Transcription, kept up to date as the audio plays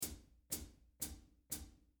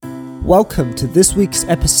Welcome to this week's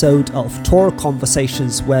episode of Torah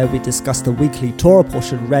Conversations, where we discuss the weekly Torah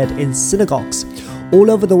portion read in synagogues all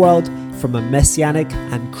over the world from a messianic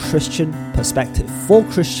and Christian perspective for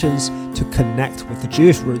Christians to connect with the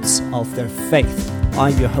Jewish roots of their faith.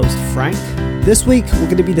 I'm your host, Frank. This week, we're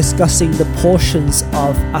going to be discussing the portions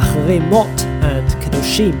of Acharei Mot and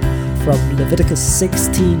Kedoshim from Leviticus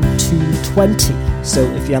 16 to 20. So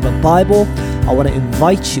if you have a Bible, I want to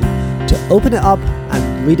invite you to open it up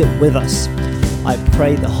and read it with us. I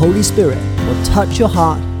pray the Holy Spirit will touch your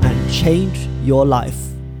heart and change your life.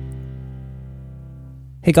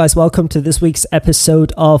 Hey guys, welcome to this week's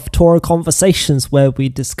episode of Torah Conversations, where we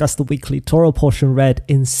discuss the weekly Torah portion read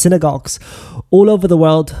in synagogues all over the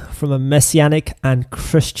world from a messianic and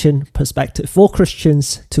Christian perspective for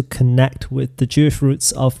Christians to connect with the Jewish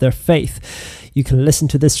roots of their faith. You can listen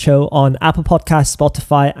to this show on Apple Podcasts,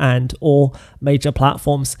 Spotify, and all major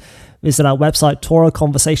platforms. Visit our website,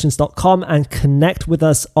 torahconversations.com, and connect with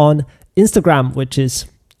us on Instagram, which is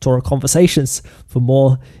Torah Conversations, for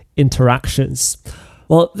more interactions.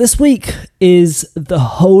 Well, this week is the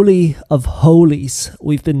Holy of Holies.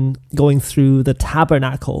 We've been going through the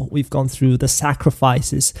tabernacle. We've gone through the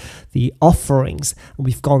sacrifices, the offerings, and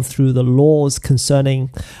we've gone through the laws concerning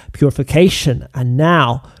purification. And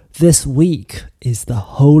now, this week is the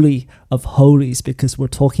Holy of Holies, because we're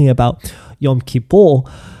talking about Yom Kippur,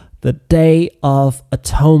 the Day of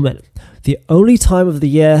Atonement, the only time of the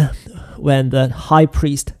year when the high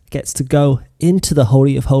priest gets to go into the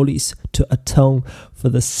Holy of Holies to atone for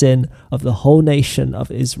the sin of the whole nation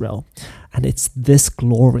of Israel. And it's this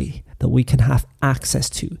glory that we can have access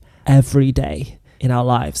to every day in our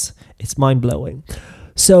lives. It's mind-blowing.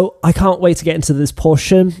 So I can't wait to get into this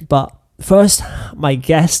portion, but first, my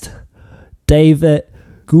guest, David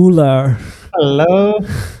Guler. Hello.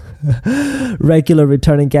 Regular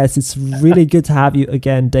returning guest. It's really good to have you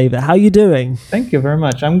again, David. How are you doing? Thank you very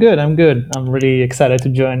much. I'm good. I'm really excited to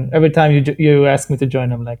join. Every time you ask me to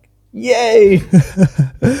join, I'm like, yay!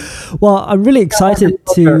 Well, I'm really excited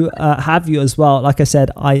to have you as well. Like I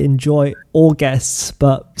said, I enjoy all guests,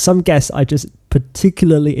 but some guests I just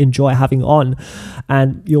particularly enjoy having on,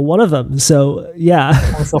 and you're one of them. So yeah.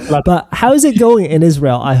 But how is it going in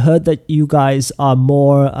Israel? I heard that you guys are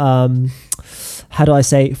more how do I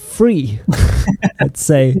say, free, let's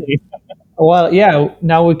say. Well, yeah,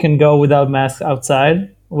 now we can go without masks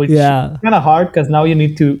outside, which is kind of hard because now you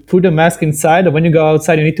need to put a mask inside, and when you go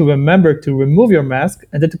outside, you need to remember to remove your mask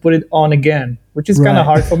and then to put it on again, which is kind of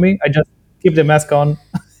hard for me. I just keep the mask on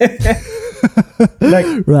every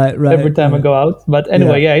time I go out. But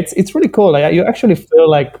anyway, it's really cool. Like, you actually feel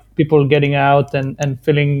like people getting out and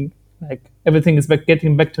feeling like everything is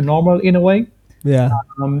getting back to normal in a way. Yeah.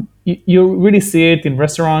 You really see it in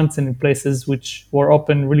restaurants and in places which were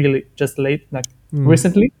open really just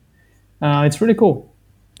recently. It's really cool.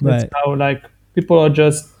 That's how like people are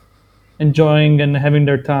just enjoying and having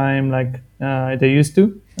their time like they used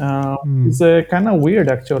to. It's kind of weird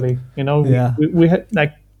actually. You know, we had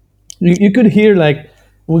like you could hear like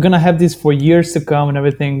we're gonna have this for years to come and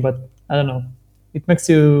everything, but I don't know. It makes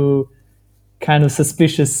you kind of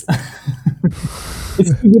suspicious. It's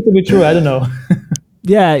too good to be true. I don't know.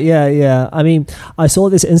 Yeah. I mean, I saw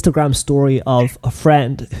this Instagram story of a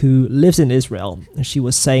friend who lives in Israel. And she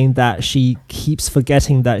was saying that she keeps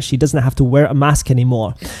forgetting that she doesn't have to wear a mask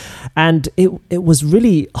anymore. And it was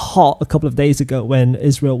really hot a couple of days ago when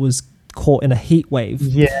Israel was caught in a heat wave.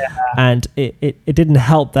 Yeah. And it didn't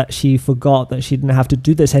help that she forgot that she didn't have to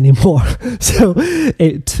do this anymore. So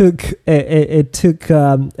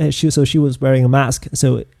she was wearing a mask.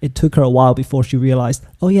 So it took her a while before she realized,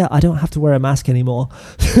 oh yeah, I don't have to wear a mask anymore.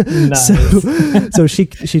 Nice. so she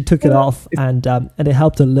took it off and it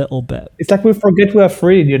helped a little bit. It's like we forget we are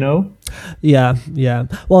free, you know? Yeah.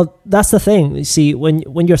 Well, that's the thing. You see,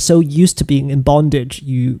 when you're so used to being in bondage,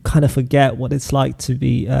 you kind of forget what it's like to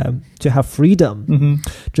be to have freedom. Mm-hmm.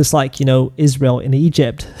 Just like, you know, Israel in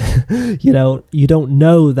Egypt, you know, you don't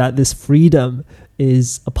know that this freedom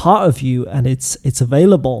is a part of you and it's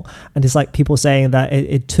available. And it's like people saying that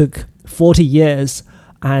it took 40 years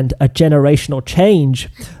and a generational change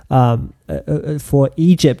for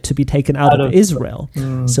Egypt to be taken out of Israel.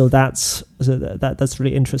 So that's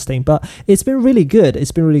really interesting. But it's been really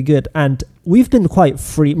good. And we've been quite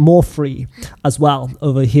more free as well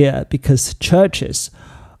over here because churches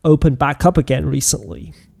opened back up again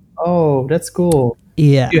recently. Oh, that's cool.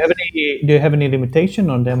 Yeah. Do you have any limitation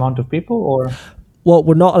on the amount of people, or? Well,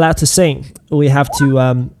 we're not allowed to sing. We have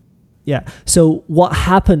to So what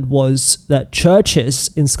happened was that churches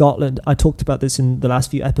in Scotland, I talked about this in the last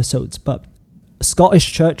few episodes, but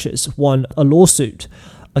Scottish churches won a lawsuit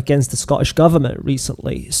against the Scottish government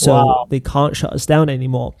recently. So they can't shut us down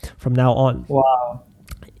anymore from now on. Wow.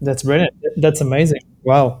 That's brilliant. That's amazing.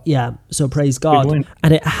 Wow. Yeah, so praise God.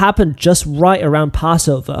 And it happened just right around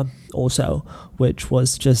Passover also, which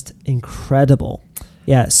was just incredible.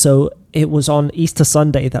 Yeah, so it was on Easter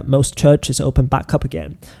Sunday that most churches opened back up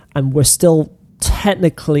again. And we're still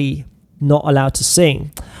technically not allowed to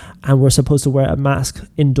sing. And we're supposed to wear a mask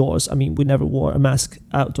indoors. I mean, we never wore a mask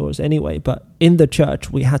outdoors anyway, but in the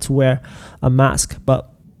church, we had to wear a mask.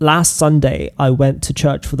 But last Sunday, I went to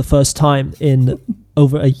church for the first time in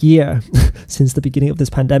over a year since the beginning of this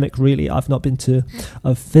pandemic, really. I've not been to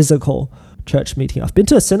a physical church meeting. I've been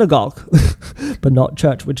to a synagogue, but not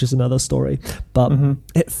church, which is another story. But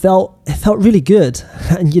it felt really good.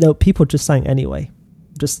 And, people just sang anyway.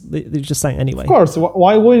 They just sang anyway. Of course.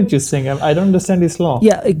 Why wouldn't you sing? I don't understand this law.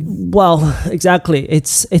 Yeah, well, exactly.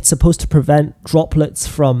 It's supposed to prevent droplets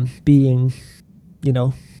from being,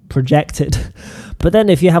 projected. But then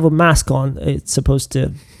if you have a mask on, it's supposed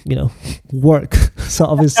to, work. So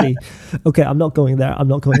obviously, okay, I'm not going there.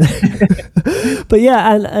 But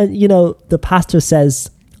yeah, and the pastor says,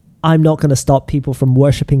 I'm not going to stop people from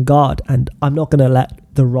worshiping God, and I'm not going to let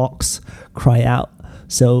the rocks cry out.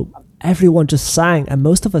 So everyone just sang, and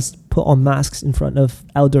most of us put on masks in front of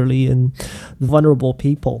elderly and vulnerable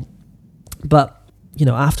people. But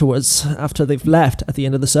afterwards, after they've left at the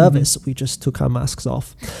end of the service, we just took our masks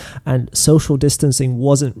off, and social distancing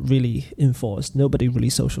wasn't really enforced. Nobody really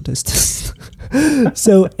social distanced.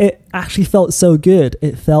 So it actually felt so good.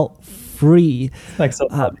 It felt free,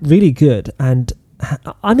 really good. And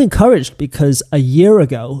I'm encouraged because a year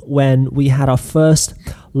ago, when we had our first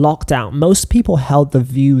lockdown, most people held the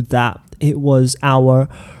view that it was our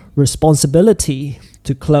responsibility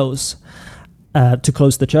to close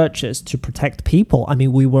the churches, to protect people. I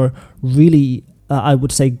mean, we were really, I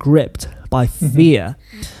would say, gripped by fear.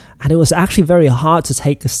 And it was actually very hard to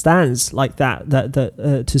take a stance like that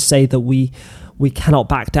to say that we cannot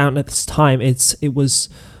back down at this time. It was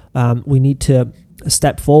we need to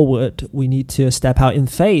step forward. We need to step out in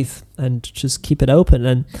faith and just keep it open,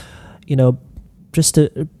 and just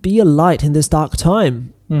to be a light in this dark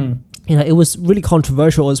time. It was really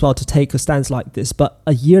controversial as well to take a stance like this, but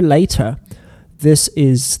a year later, this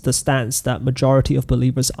is the stance that majority of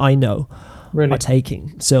believers I know are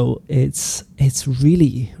taking. So it's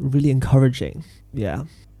really, really encouraging. Yeah.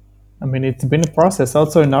 I mean, it's been a process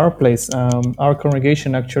also in our place. Our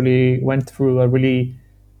congregation actually went through a really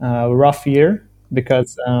rough year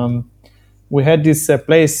because we had this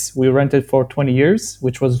place we rented for 20 years,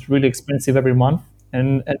 which was really expensive every month.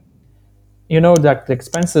 And that the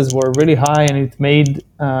expenses were really high, and it made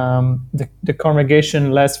the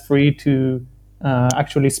congregation less free to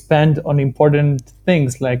actually spend on important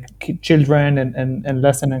things like children and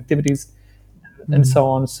lesson activities and so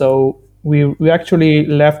on. So we actually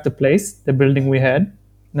left the building we had,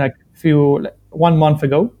 like 1 month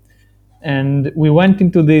ago, and we went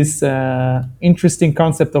into this interesting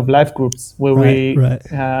concept of life groups where we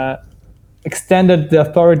extended the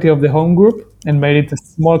authority of the home group and made it a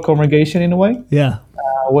small congregation in a way. Yeah.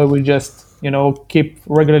 Where we just keep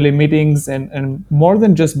regularly meetings and more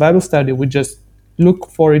than just Bible study, we just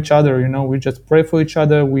look for each other. We just pray for each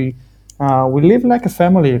other. We live like a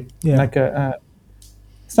family, like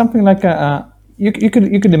something like you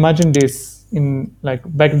could imagine this in like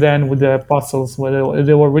back then with the apostles, where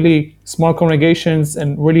there were really small congregations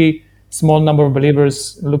and really small number of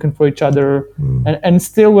believers looking for each other, and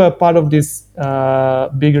still we're part of this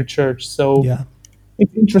bigger church. So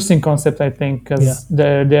it's an interesting concept, I think, because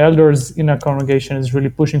the elders in our congregation is really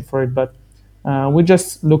pushing for it, but we're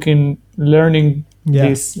just learning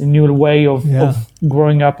this new way of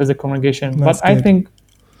growing up as a congregation. That's but good. I think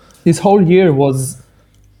this whole year was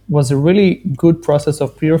a really good process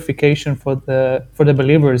of purification for the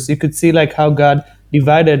believers. You could see like how God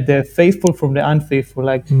divided the faithful from the unfaithful.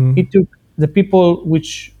 Like He took the people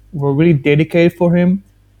which were really dedicated for Him,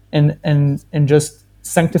 and just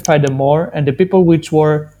sanctified them more, and the people which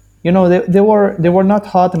were, they were not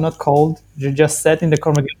hot and not cold. They just sat in the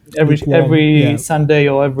congregation every Sunday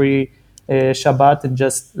or every Shabbat and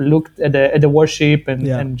just looked at the worship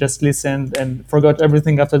and just listened and forgot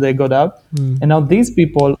everything after they got out. And now these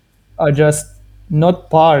people are just not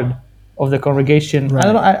part of the congregation. Right.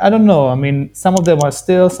 I don't know. I mean, some of them are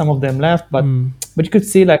still, some of them left, but you could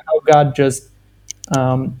see like how God just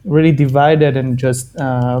really divided and just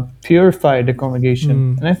purified the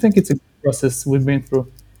congregation. And I think it's a process we've been through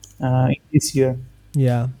this year.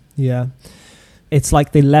 Yeah. It's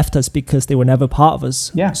like they left us because they were never part of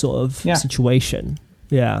us, sort of situation.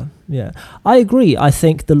 Yeah, yeah, I agree. I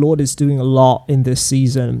think the Lord is doing a lot in this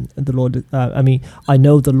season. The Lord, I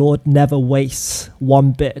know the Lord never wastes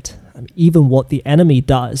one bit. Even what the enemy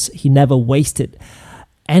does, he never wasted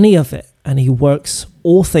any of it, and he works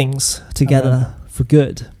all things together for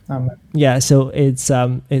good. Amen. Yeah, so it's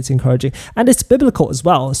encouraging, and it's biblical as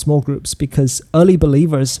well, small groups, because early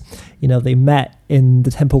believers, they met in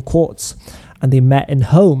the temple courts and they met in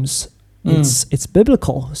homes. It's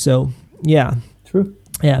biblical. So yeah, true.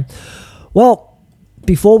 Yeah. Well,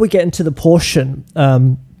 before we get into the portion,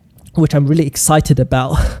 which I'm really excited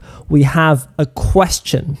about, we have a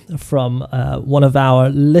question from one of our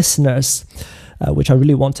listeners, which I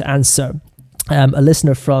really want to answer. A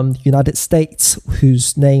listener from the United States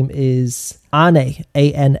whose name is Anae,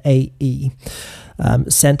 A-N-A-E,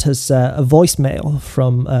 sent us a voicemail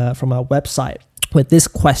from our website with this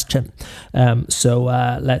question. So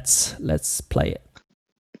let's play it.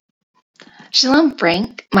 Shalom,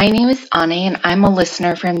 Frank. My name is Anne, and I'm a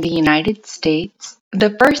listener from the United States.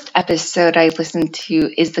 The first episode I listened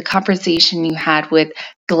to is the conversation you had with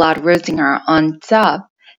Gilad Rosinger on Tzab,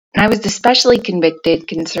 and I was especially convicted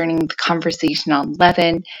concerning the conversation on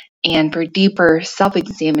leaven and for deeper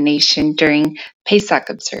self-examination during Pesach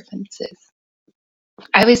observances.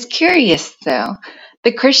 I was curious, though.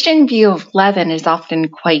 The Christian view of leaven is often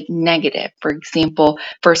quite negative. For example,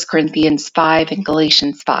 1 Corinthians 5 and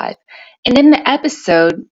Galatians 5. And in the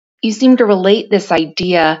episode, you seem to relate this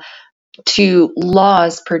idea to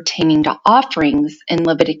laws pertaining to offerings in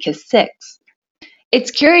Leviticus 6.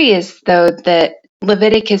 It's curious, though, that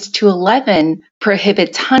Leviticus 2:11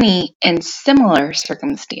 prohibits honey in similar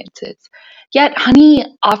circumstances. Yet honey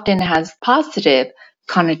often has positive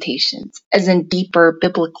connotations, as in deeper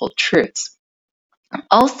biblical truths.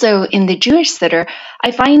 Also, in the Jewish Siddur,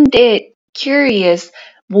 I find it curious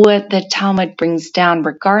what the Talmud brings down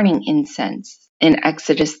regarding incense in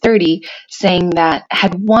Exodus 30, saying that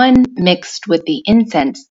had one mixed with the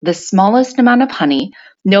incense the smallest amount of honey,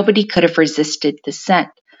 nobody could have resisted the scent.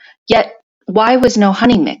 Yet, why was no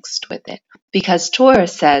honey mixed with it? Because Torah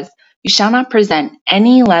says, "You shall not present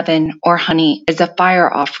any leaven or honey as a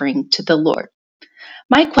fire offering to the Lord."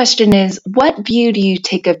 My question is, what view do you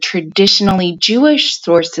take of traditionally Jewish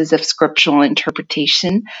sources of scriptural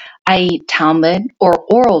interpretation, i.e. Talmud or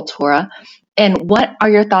oral Torah, and what are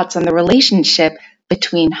your thoughts on the relationship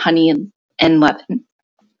between honey and leaven?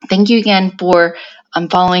 Thank you again for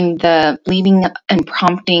following the leading and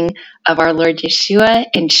prompting of our Lord Yeshua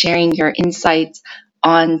and sharing your insights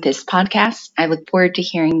on this podcast. I look forward to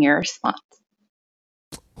hearing your response.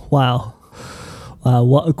 Wow.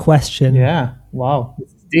 What a question. Yeah. Wow.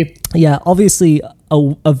 It's deep. Yeah, obviously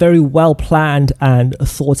a very well-planned and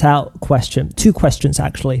thought-out question. Two questions,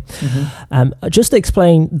 actually. Just to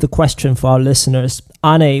explain the question for our listeners,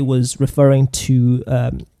 Anne was referring to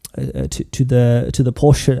the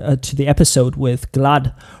portion to the episode with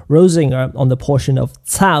Gilad Rosinger on the portion of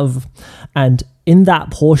Tzav, and in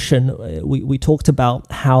that portion we talked about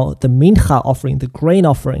how the mincha offering, the grain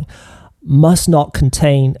offering, must not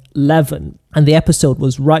contain leaven, and the episode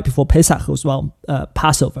was right before Pesach as well,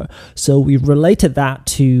 Passover. So we related that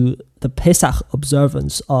to the Pesach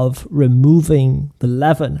observance of removing the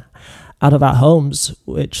leaven out of our homes,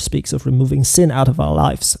 which speaks of removing sin out of our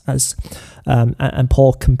lives, as and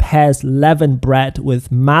Paul compares leavened bread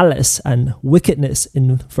with malice and wickedness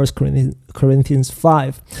in 1 Corinthians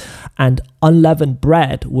 5, and unleavened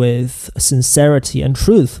bread with sincerity and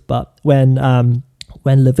truth. But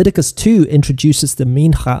when Leviticus 2 introduces the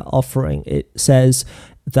mincha offering, it says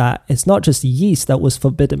that it's not just yeast that was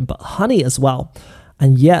forbidden, but honey as well.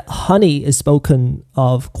 And yet honey is spoken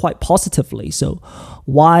of quite positively. So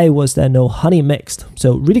why was there no honey mixed?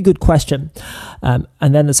 So really good question. And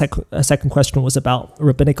then the second question was about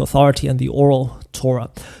rabbinic authority and the oral Torah.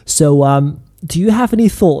 So do you have any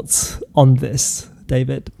thoughts on this,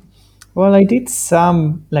 David? Well, I did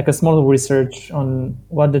a small research on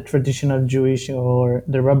what the traditional Jewish or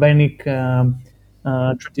the rabbinic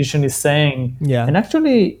tradition is saying. Yeah. And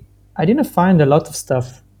actually, I didn't find a lot of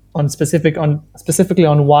stuff specifically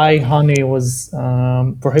on why honey was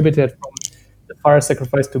prohibited from the fire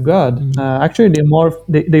sacrifice to God. Actually,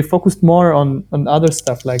 they focused more on other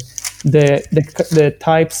stuff, like the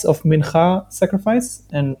types of mincha sacrifice,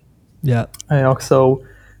 and also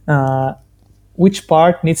which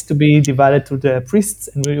part needs to be divided to the priests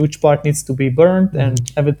and which part needs to be burnt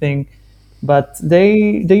and everything. But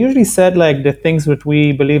they usually said like the things that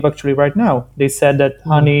we believe actually right now. They said that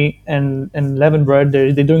honey and leavened bread,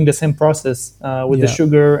 they're doing the same process with the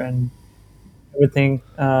sugar and everything.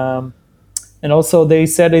 And also they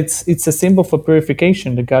said it's a symbol for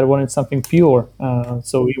purification, that God wanted something pure.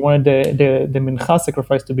 So he wanted the mincha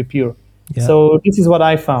sacrifice to be pure. Yeah. So this is what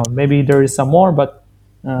I found. Maybe there is some more, but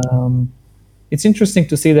it's interesting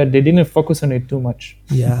to see that they didn't focus on it too much.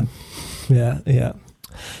 Yeah.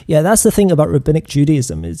 That's the thing about Rabbinic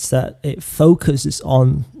Judaism, is that it focuses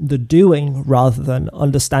on the doing rather than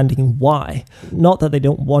understanding why. Not that they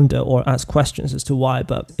don't wonder or ask questions as to why,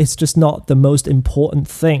 but it's just not the most important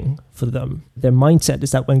thing for them. Their mindset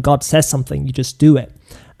is that when God says something, you just do it.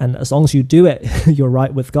 And as long as you do it, you're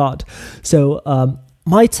right with God. So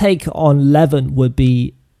my take on leaven would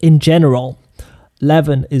be, in general,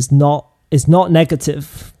 leaven is not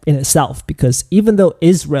negative in itself, because even though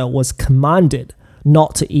Israel was commanded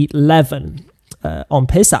not to eat leaven on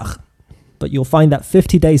Pesach, but you'll find that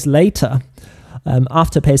 50 days later,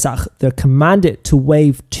 after Pesach, they're commanded to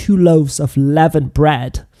wave 2 loaves of leavened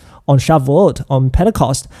bread on Shavuot, on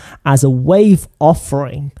Pentecost, as a wave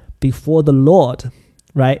offering before the Lord,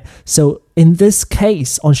 right? So in this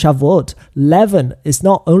case, on Shavuot, leaven is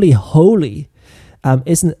not only holy,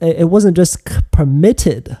 it wasn't just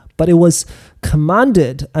permitted, but it was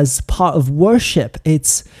commanded as part of worship.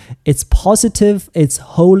 It's positive, it's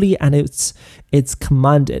holy, and it's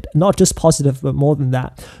commanded. Not just positive, but more than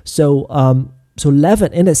that. So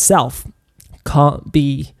leaven in itself can't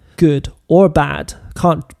be good or bad,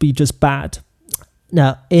 can't be just bad.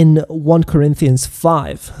 Now, in 1 Corinthians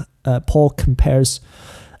 5, Paul compares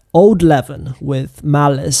old leaven with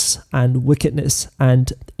malice and wickedness.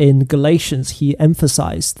 And in Galatians, he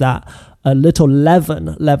emphasized that a little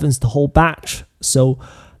leaven leavens the whole batch. So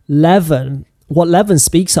what leaven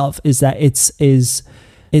speaks of is that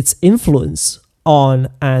its influence on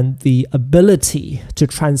and the ability to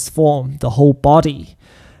transform the whole body,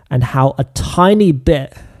 and how a tiny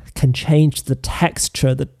bit can change the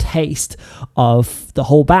texture, the taste of the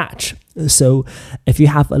whole batch. So if you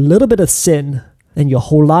have a little bit of sin, then your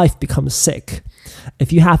whole life becomes sick.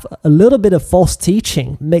 If you have a little bit of false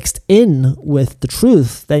teaching mixed in with the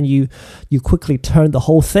truth, then you quickly turn the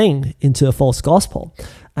whole thing into a false gospel,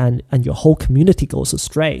 and your whole community goes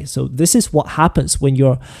astray. So this is what happens when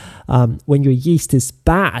your yeast is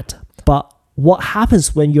bad. But what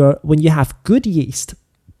happens when you have good yeast,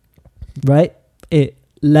 right? It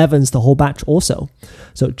leavens the whole batch also.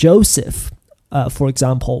 So Joseph, for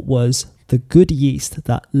example, was the good yeast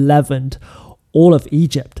that leavened all of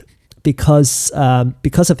Egypt, because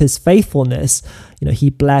of his faithfulness. He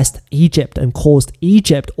blessed Egypt and caused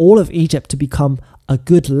all of Egypt to become a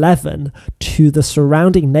good leaven to the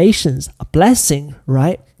surrounding nations, a blessing,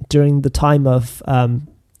 right, during the time of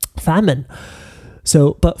famine.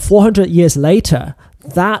 So, but 400 years later,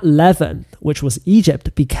 that leaven, which was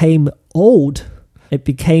Egypt, became old. It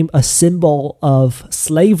became a symbol of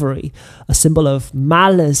slavery, a symbol of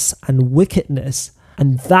malice and wickedness.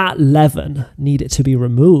 And that leaven needed to be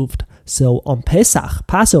removed. So on Pesach,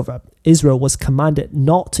 Passover, Israel was commanded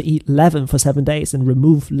not to eat leaven for 7 days and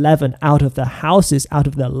remove leaven out of their houses, out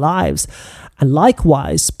of their lives. And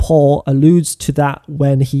likewise, Paul alludes to that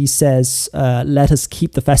when he says, let us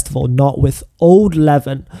keep the festival not with old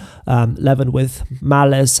leaven, leaven with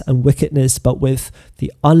malice and wickedness, but with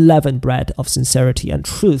the unleavened bread of sincerity and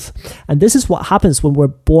truth. And this is what happens when we're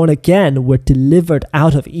born again. We're delivered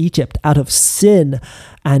out of Egypt, out of sin,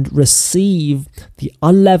 and receive the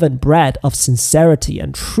unleavened bread of sincerity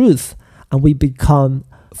and truth. And we become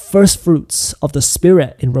first fruits of the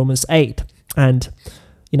Spirit in Romans 8. And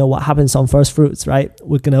what happens on first fruits, right?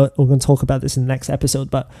 We're gonna talk about this in the next episode,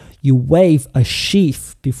 but you wave a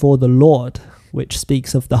sheaf before the Lord, which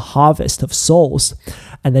speaks of the harvest of souls,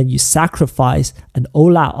 and then you sacrifice an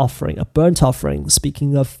olah offering, a burnt offering,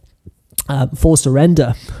 speaking of full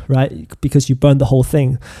surrender, right? Because you burn the whole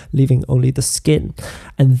thing, leaving only the skin.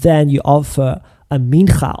 And then you offer a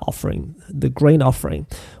mincha offering, the grain offering,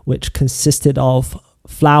 which consisted of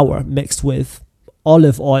flour mixed with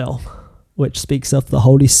olive oil, which speaks of the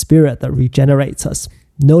Holy Spirit that regenerates us.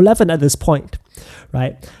 No leaven at this point,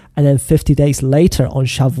 right? And then 50 days later on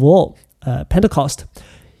Shavuot, Pentecost,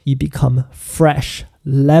 you become fresh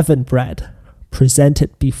leavened bread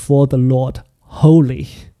presented before the Lord, holy.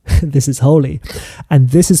 This is holy. And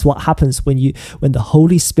this is what happens when the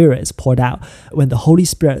Holy Spirit is poured out. When the Holy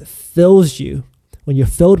Spirit fills you, when you're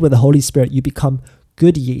filled with the Holy Spirit, you become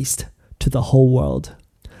good yeast to the whole world.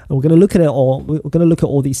 And we're going to look at it all. We're going to look at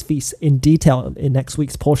all these feasts in detail in next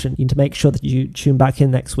week's portion. You need to make sure that you tune back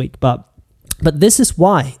in next week. But this is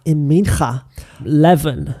why in Mincha,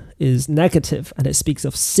 leaven is negative and it speaks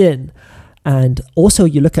of sin. And also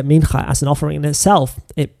you look at Mincha as an offering in itself.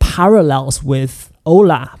 It parallels with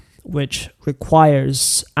Olah. which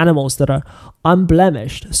requires animals that are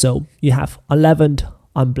unblemished. So you have unleavened,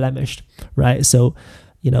 unblemished, right? So,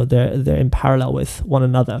 they're in parallel with one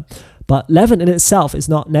another. But leaven in itself is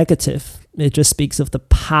not negative. It just speaks of the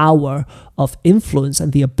power of influence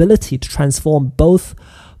and the ability to transform both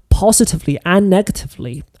positively and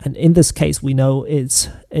negatively. And in this case, we know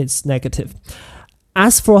it's negative.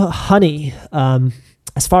 As for honey,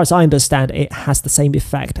 as far as I understand, it has the same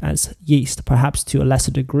effect as yeast, perhaps to a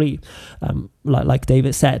lesser degree. Like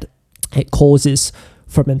David said, it causes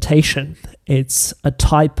fermentation. It's a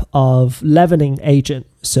type of leavening agent.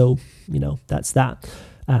 So, that's that.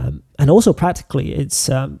 And also practically, it's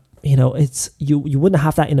you wouldn't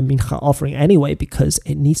have that in a mincha offering anyway, because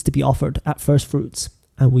it needs to be offered at first fruits,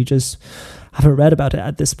 and we just haven't read about it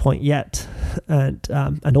at this point yet.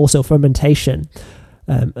 And also fermentation,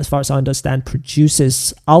 as far as I understand,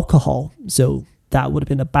 produces alcohol. So that would have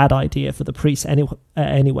been a bad idea for the priest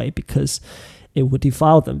anyway, because it would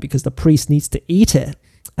defile them, because the priest needs to eat it,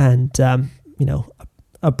 and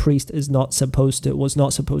a priest was not supposed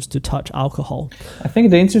to touch alcohol. I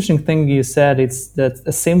think the interesting thing you said is that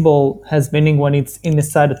a symbol has meaning when it's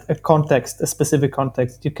inside a context, a specific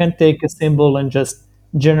context. You can't take a symbol and just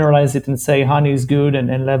generalize it and say honey is good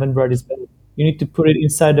and leavened bread is bad. You need to put it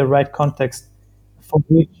inside the right context for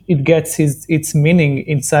which it gets its meaning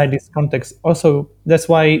inside this context. Also, that's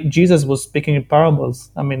why Jesus was speaking in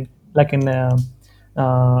parables. I mean, like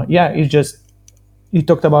he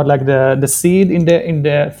talked about like the seed in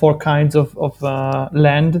the four kinds of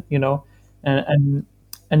land, and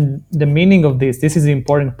the meaning of this is the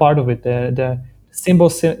important part of it. The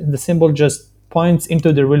symbol just points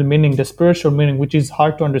into the real meaning, the spiritual meaning, which is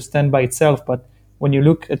hard to understand by itself. But when you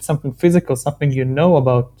look at something physical, something you know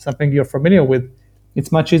about, something you're familiar with,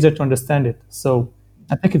 it's much easier to understand it. So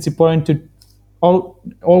I think it's important to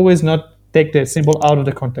always not take the symbol out of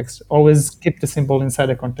the context. Always keep the symbol inside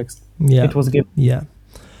the context. Yeah. It was given.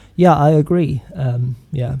 Yeah, I agree.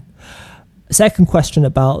 Second question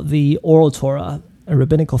about the oral Torah and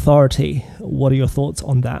rabbinic authority. What are your thoughts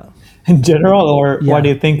on that? In general, or what do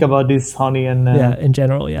you think about this honey and? In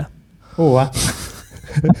general, yeah. Oh, wow.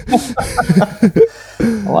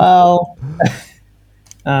 Well,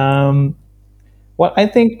 well, I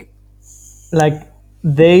think like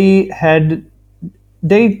they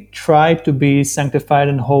tried to be sanctified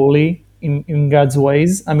and holy in God's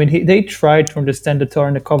ways. I mean, they tried to understand the Torah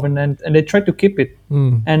and the covenant, and they tried to keep it.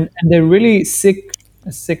 And they really seek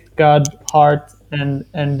God's heart, and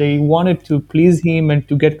they wanted to please Him and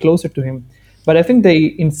to get closer to Him. But I think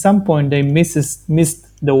in some point they missed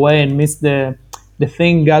the way and missed the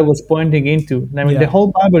thing God was pointing into. I mean, the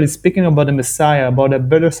whole Bible is speaking about the Messiah, about a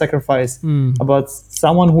better sacrifice, about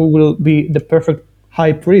someone who will be the perfect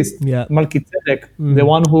high priest, Melchizedek, the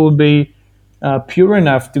one who will be pure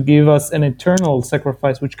enough to give us an eternal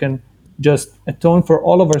sacrifice, which can just atone for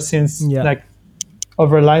all of our sins, like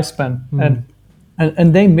over a lifespan.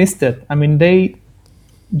 And they missed it. I mean, they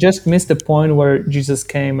just missed the point where Jesus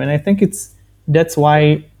came. And I think that's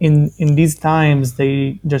why in these times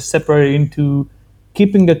they just separated into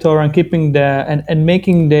keeping the Torah and keeping and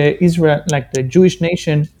making the Israel, like the Jewish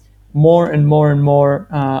nation, more and more and more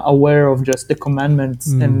aware of just the commandments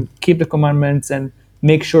and keep the commandments and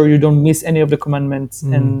make sure you don't miss any of the commandments.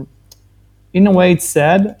 And in a way it's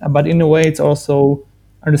sad, but in a way it's also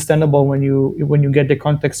understandable when you get the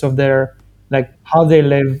context of their, like how they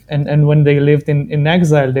live, and when they lived in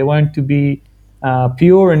exile, they wanted to be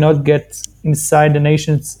pure and not get inside the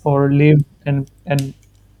nations or live and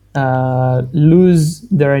lose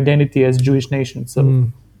their identity as Jewish nation. So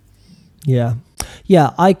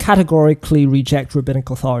I categorically reject rabbinic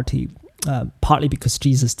authority, partly because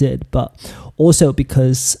Jesus did, but also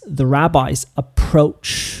because the rabbis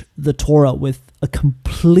approach the Torah with a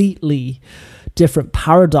completely different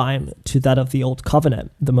paradigm to that of the Old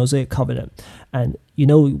Covenant, the Mosaic Covenant. And,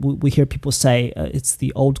 we hear people say it's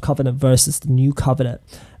the Old Covenant versus the New Covenant,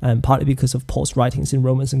 and partly because of Paul's writings in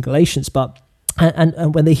Romans and Galatians. But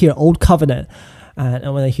and when they hear Old Covenant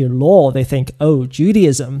and when they hear law, they think, oh,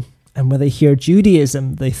 Judaism. And when they hear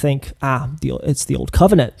Judaism, they think, it's the Old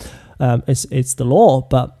Covenant. It's the law,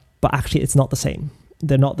 but actually it's not the same.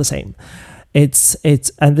 They're not the same. It's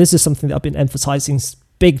and this is something that I've been emphasizing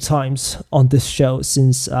big times on this show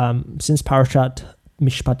since Parashat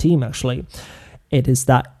Mishpatim, actually. It is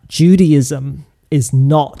that Judaism is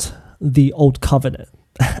not the Old Covenant,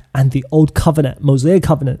 and the Old Covenant, Mosaic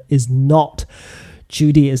Covenant, is not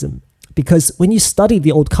Judaism. Because when you study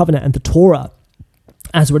the Old Covenant and the Torah,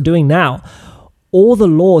 as we're doing now, all the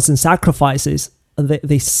laws and sacrifices,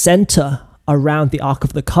 they center around the Ark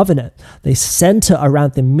of the Covenant. They center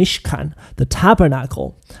around the Mishkan, the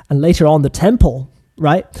tabernacle, and later on the temple,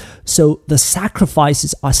 right? So the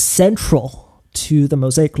sacrifices are central to the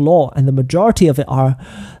Mosaic law, and the majority of it are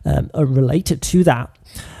related to that.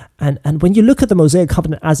 And when you look at the Mosaic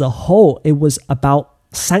covenant as a whole, it was about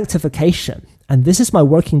sanctification. And this is my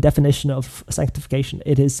working definition of sanctification.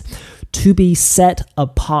 It is to be set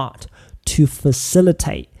apart to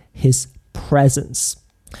facilitate his presence.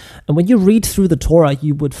 And when you read through the Torah,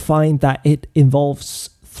 you would find that it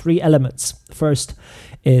involves three elements. First,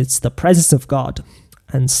 it's the presence of God.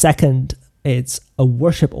 And second, it's a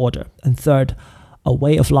worship order. And third, a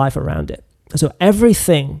way of life around it. So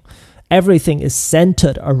everything is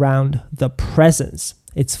centered around the presence.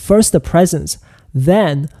 It's first the presence,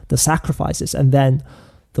 then the sacrifices, and then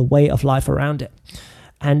the way of life around it.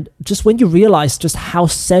 And just when you realize just how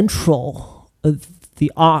central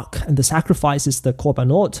the ark and the sacrifices, the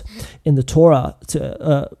korbanot in the Torah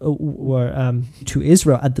were to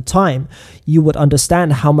Israel at the time, you would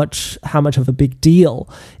understand how much of a big deal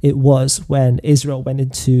it was when Israel went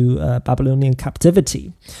into Babylonian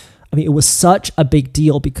captivity. I mean, it was such a big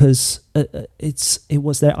deal because it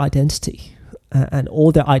was their identity, and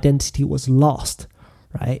all their identity was lost,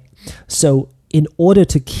 right? So in order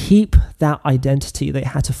to keep that identity, they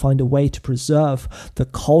had to find a way to preserve the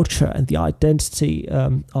culture and the identity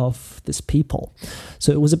of this people.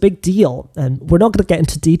 So it was a big deal. And we're not going to get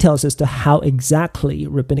into details as to how exactly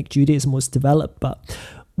Rabbinic Judaism was developed. But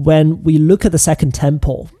when we look at the Second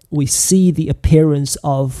Temple, we see the appearance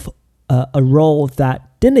of a role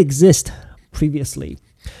that didn't exist previously,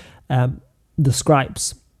 the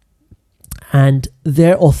scribes. And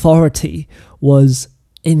their authority was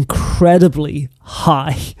incredibly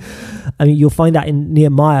high. I mean, you'll find that in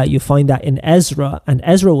Nehemiah, you find that in Ezra, and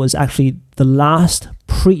Ezra was actually the last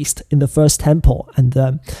priest in the first temple, and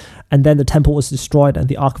then the temple was destroyed and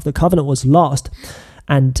the Ark of the Covenant was lost.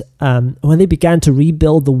 And when they began to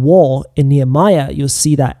rebuild the wall in Nehemiah, you'll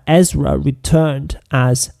see that Ezra returned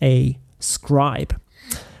as a scribe.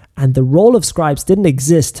 And the role of scribes didn't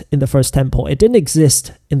exist in the first temple. It didn't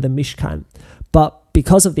exist in the Mishkan. But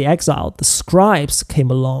because of the exile, the scribes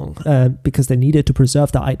came along because they needed to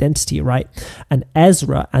preserve their identity, right? And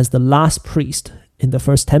Ezra, as the last priest in the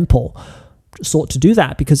first temple, sought to do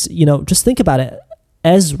that because, just think about it.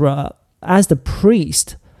 Ezra, as the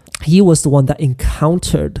priest, he was the one that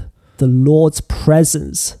encountered the Lord's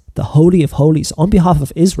presence, the Holy of Holies, on behalf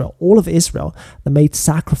of Israel, all of Israel, that made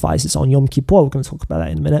sacrifices on Yom Kippur. We're going to talk about that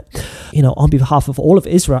in a minute, on behalf of all of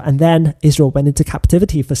Israel. And then Israel went into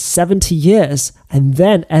captivity for 70 years. And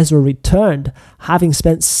then Ezra returned, having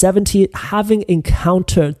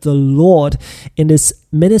encountered the Lord in his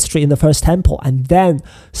ministry in the first temple. And then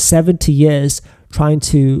 70 years trying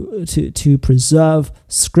to preserve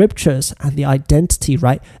scriptures and the identity,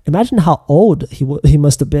 right? Imagine how old he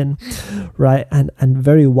must have been, right? And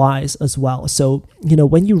very wise as well. So,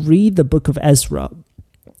 when you read the book of Ezra,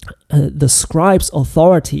 the scribe's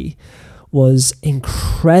authority was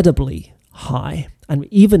incredibly high, and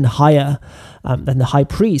even higher than the high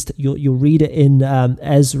priest. You'll read it in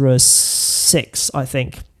Ezra 6, I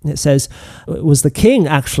think. It says, it was the king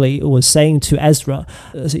actually who was saying to Ezra,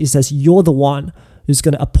 he says, you're the one who's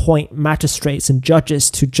going to appoint magistrates and judges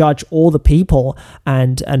to judge all the people,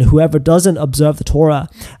 and whoever doesn't observe the Torah,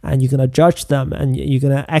 and you're going to judge them, and you're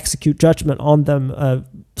going to execute judgment on them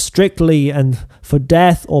strictly, and for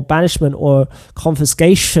death or banishment or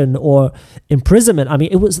confiscation or imprisonment. I mean,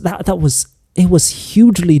 it was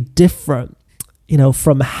hugely different,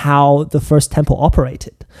 from how the first temple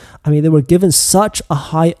operated. I mean, they were given such a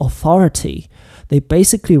high authority. They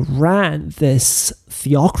basically ran this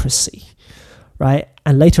theocracy, right?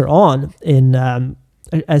 And later on in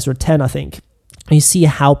Ezra 10, I think, you see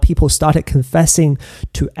how people started confessing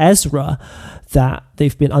to Ezra that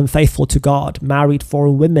they've been unfaithful to God, married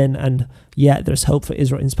foreign women, and yet there's hope for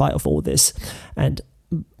Israel in spite of all this.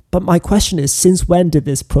 But my question is, since when did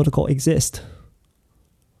this protocol exist?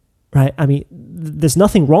 Right? I mean, there's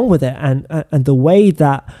nothing wrong with it. And the way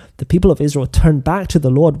that the people of Israel turned back to the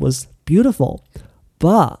Lord was beautiful.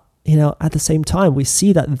 But, at the same time, we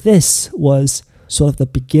see that this was sort of the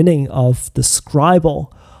beginning of the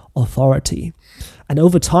scribal authority. And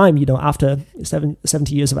over time, after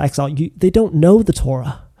 70 years of exile, they don't know the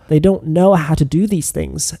Torah. They don't know how to do these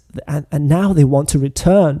things. And now they want to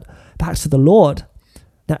return back to the Lord.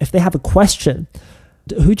 Now, if they have a question,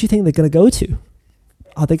 who do you think they're going to go to?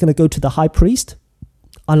 Are they going to go to the high priest?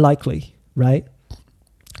 Unlikely, right?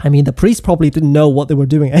 I mean, the priest probably didn't know what they were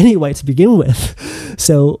doing anyway to begin with.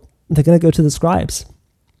 So they're going to go to the scribes.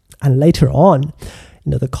 And later on,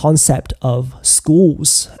 the concept of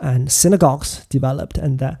schools and synagogues developed,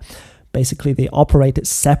 and that basically they operated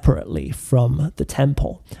separately from the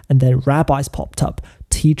temple. And then rabbis popped up,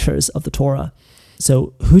 teachers of the Torah.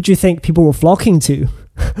 So who do you think people were flocking to,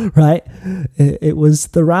 right? It was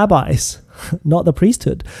the rabbis, not the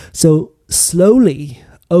priesthood. So slowly,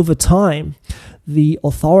 over time, the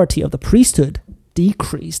authority of the priesthood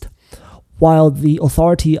decreased, while the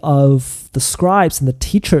authority of the scribes and the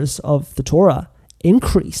teachers of the Torah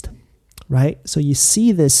increased, right? So you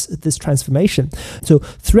see this transformation. So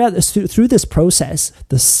through this process,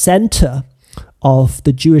 the center of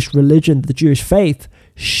the Jewish religion, the Jewish faith,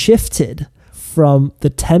 shifted from the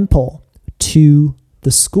temple to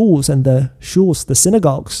the schools and the shuls, the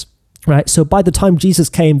synagogues, right? So by the time Jesus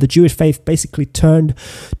came, the Jewish faith basically turned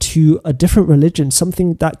to a different religion,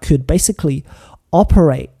 something that could basically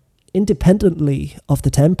operate independently of the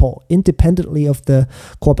temple, independently of the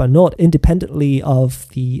korbanot, independently of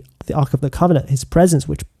the Ark of the Covenant, his presence,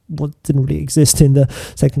 which didn't really exist in the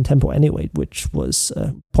Second Temple anyway, which was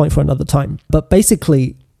a point for another time. But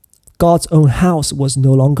basically, God's own house was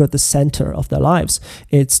no longer the center of their lives.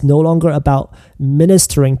 It's no longer about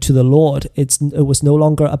ministering to the Lord. It was no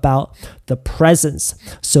longer about the presence.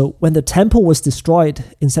 So when the temple was destroyed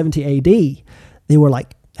in 70 AD, they were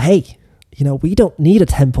like, hey, we don't need a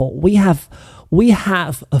temple. We have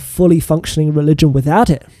a fully functioning religion without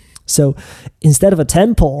it. So instead of a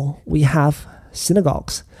temple, we have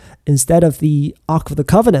synagogues. Instead of the Ark of the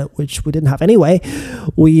Covenant, which we didn't have anyway,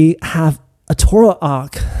 we have a Torah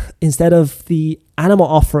ark. Instead of the animal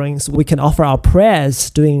offerings, we can offer our prayers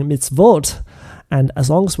doing mitzvot. And as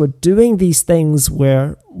long as we're doing these things,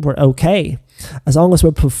 we're okay. As long as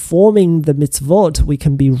we're performing the mitzvot, we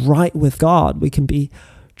can be right with God. We can be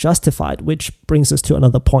justified, which brings us to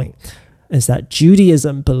another point, is that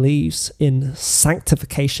Judaism believes in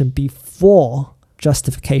sanctification before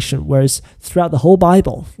justification, whereas throughout the whole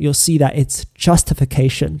Bible, you'll see that it's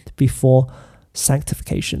justification before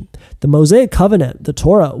sanctification. The Mosaic Covenant, the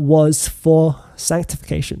Torah, was for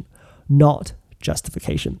sanctification, not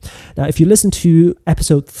justification. Now, if you listen to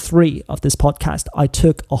episode 3 of this podcast, I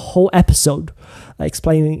took a whole episode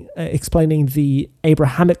explaining the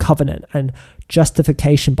Abrahamic covenant and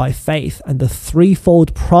justification by faith and the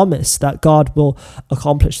threefold promise that God will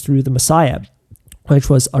accomplish through the Messiah, which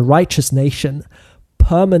was a righteous nation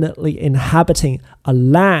permanently inhabiting a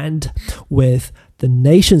land with the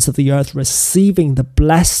nations of the earth receiving the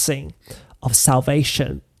blessing of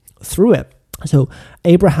salvation through it. So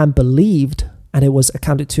Abraham believed, and it was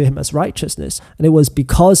accounted to him as righteousness. And it was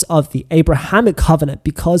because of the Abrahamic covenant,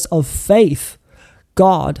 because of faith,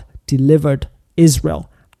 God delivered Israel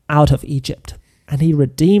out of Egypt. And he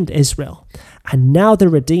redeemed Israel. And now they're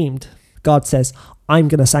redeemed. God says, I'm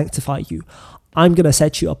going to sanctify you. I'm going to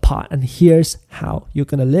set you apart. And here's how you're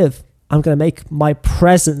going to live. I'm going to make my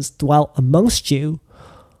presence dwell amongst you.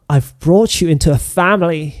 I've brought you into a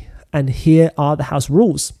family, and here are the house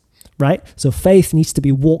rules, right? So faith needs to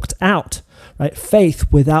be walked out, right?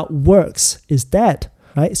 Faith without works is dead,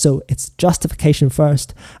 right? So it's justification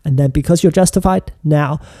first, and then because you're justified,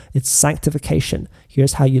 now it's sanctification.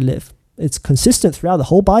 Here's how you live. It's consistent throughout the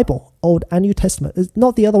whole Bible, Old and New Testament. It's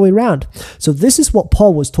not the other way around. So this is what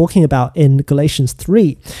Paul was talking about in Galatians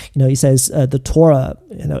 3. He says the Torah,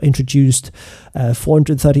 introduced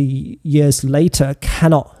 430 years later,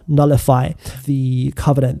 cannot nullify the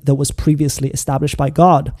covenant that was previously established by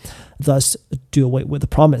God, thus do away with the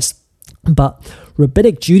promise. But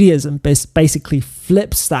Rabbinic Judaism basically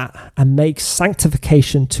flips that and makes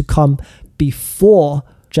sanctification to come before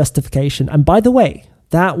justification. And by the way,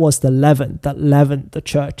 that was the leaven that leavened the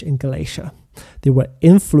church in Galatia. They were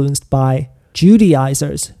influenced by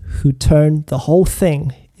Judaizers who turned the whole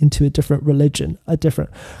thing into a different religion, a different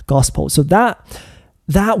gospel. So that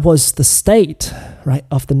was the state, right,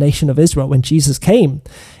 of the nation of Israel when Jesus came.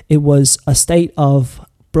 It was a state of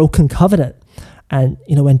broken covenant. And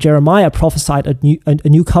when Jeremiah prophesied a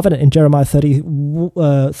new covenant in Jeremiah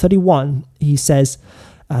 31, he says,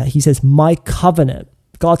 my covenant,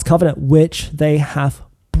 God's covenant, which they have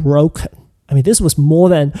broken. I mean, this was more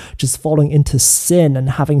than just falling into sin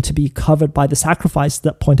and having to be covered by the sacrifice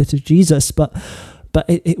that pointed to Jesus, but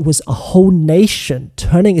it was a whole nation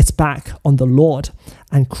turning its back on the Lord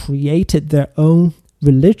and created their own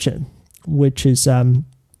religion, which is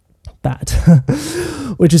bad.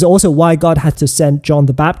 Which is also why God had to send John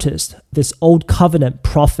the Baptist, this old covenant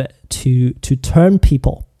prophet, to turn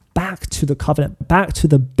people back to the covenant, back to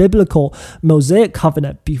the biblical Mosaic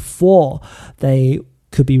covenant before they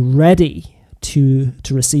could be ready to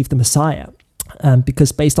receive the Messiah.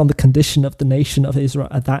 because based on the condition of the nation of Israel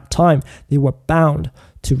at that time, they were bound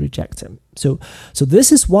to reject him. So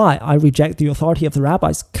this is why I reject the authority of the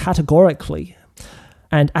rabbis categorically.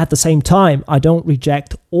 And at the same time, I don't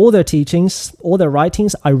reject all their teachings, all their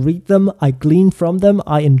writings. I read them, I glean from them,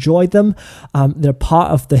 I enjoy them. They're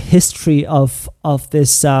part of the history of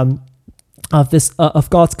God's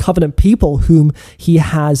covenant people, whom He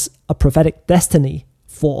has a prophetic destiny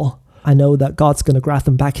for. I know that God's going to graft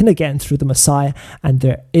them back in again through the Messiah, and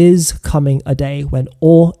there is coming a day when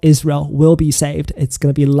all Israel will be saved. It's going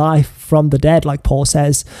to be life from the dead, like Paul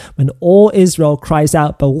says, when all Israel cries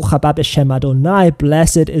out, Baruch haba b'shem Adonai,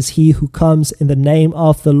 blessed is he who comes in the name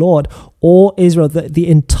of the Lord. All Israel, the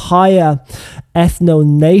entire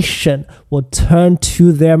ethno-nation will turn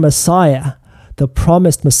to their Messiah, the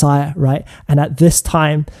promised Messiah, right? And at this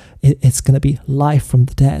time, it's going to be life from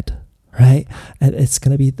the dead. Right? And it's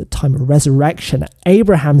going to be the time of resurrection.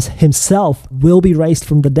 Abraham himself will be raised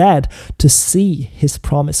from the dead to see his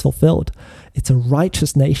promise fulfilled. It's a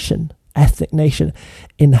righteous nation, ethnic nation,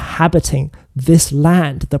 inhabiting this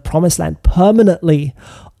land, the promised land, permanently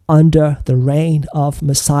under the reign of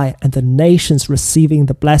Messiah, and the nations receiving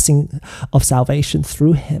the blessing of salvation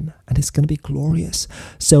through him. And it's going to be glorious.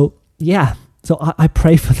 So, yeah. So I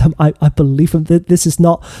pray for them. I believe them. This is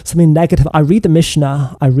not something negative. I read the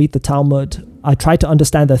Mishnah. I read the Talmud. I try to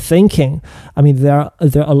understand their thinking. I mean, there are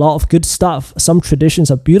a lot of good stuff. Some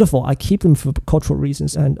traditions are beautiful. I keep them for cultural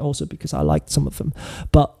reasons and also because I like some of them.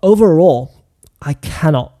 But overall, I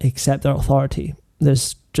cannot accept their authority.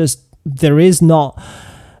 There is not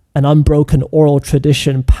an unbroken oral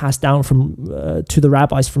tradition passed down from to the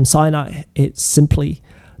rabbis from Sinai. It simply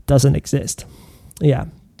doesn't exist. Yeah.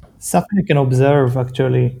 Something you can observe,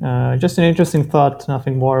 actually. Just an interesting thought,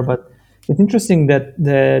 nothing more, but it's interesting that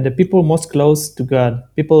the people most close to God,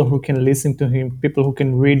 people who can listen to Him, people who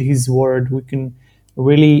can read His word, who can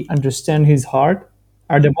really understand His heart,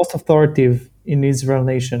 are the most authoritative in Israel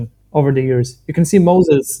nation over the years. You can see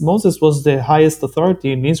Moses. Moses was the highest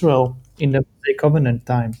authority in Israel in the covenant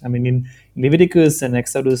time. I mean, in Leviticus and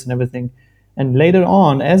Exodus and everything. And later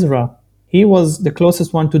on, Ezra, he was the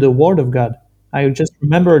closest one to the word of God. I just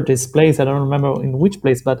remember this place. I don't remember in which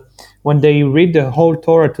place, but when they read the whole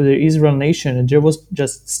Torah to the Israel nation, and there was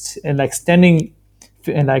just like standing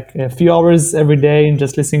like a few hours every day and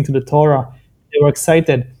just listening to the Torah, they were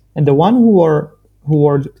excited. And the one who were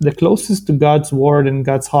the closest to God's word and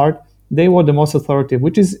God's heart, they were the most authoritative,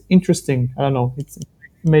 which is interesting. I don't know. It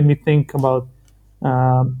made me think about,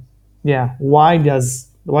 why does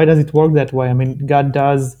it work that way? I mean, God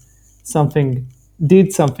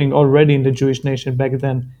did something already in the Jewish nation back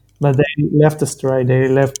then, but they left astray.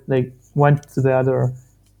 They went to the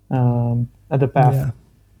other path.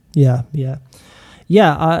 Yeah.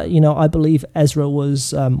 I believe Ezra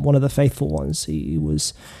was one of the faithful ones. He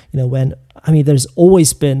was, there's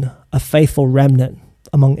always been a faithful remnant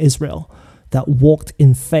among Israel that walked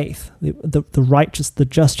in faith. The righteous, the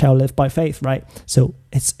just shall live by faith, right? So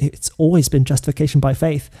it's always been justification by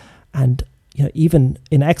faith, and even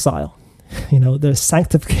in exile. The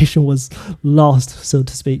sanctification was lost, so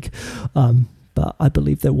to speak. But I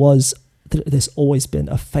believe there's always been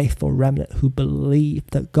a faithful remnant who believe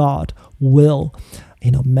that God will,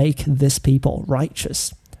 make this people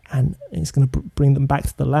righteous, and He's going to bring them back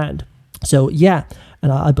to the land. So, yeah,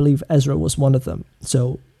 and I believe Ezra was one of them.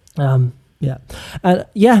 So,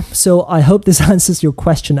 so I hope this answers your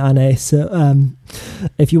question, Anne. So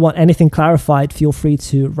if you want anything clarified, feel free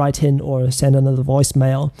to write in or send another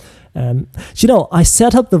voicemail. I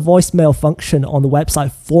set up the voicemail function on the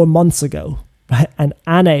website 4 months ago, right? And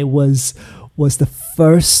Anne was the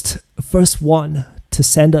first one to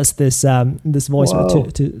send us this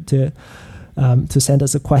voicemail to send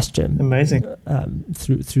us a question. Amazing.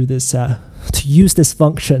 Through this to use this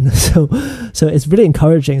function. So it's really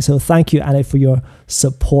encouraging. So thank you, Anne, for your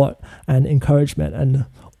support and encouragement. And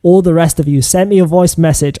all the rest of you, send me a voice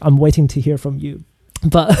message. I'm waiting to hear from you.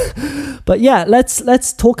 But yeah,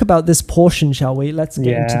 let's talk about this portion, shall we? Let's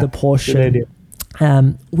get into the portion.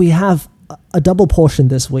 We have a double portion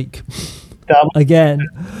this week. Again.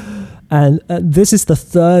 And this is the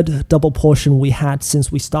third double portion we had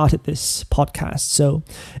since we started this podcast. So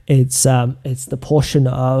it's the portion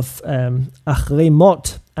of Achrei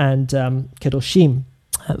Mot and Kedoshim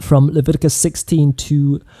from Leviticus 16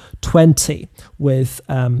 to 20, with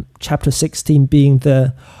chapter 16 being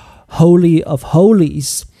the Holy of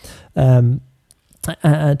Holies, talking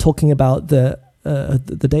about the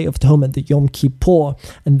Day of Atonement, the Yom Kippur,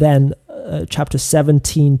 and then chapter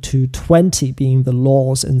 17 to 20 being the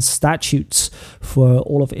laws and statutes for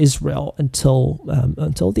all of Israel until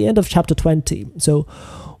the end of chapter 20. So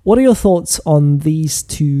What are your thoughts on these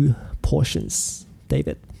two portions,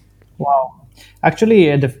 David? Wow.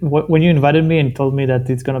 Actually, when you invited me and told me that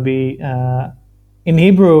it's going to be in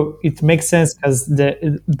Hebrew, it makes sense because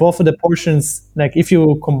both of the portions, like if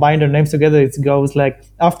you combine their names together, it goes like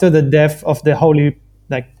after the death of the holy,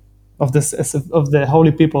 like of the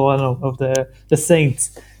holy people, I don't know, of the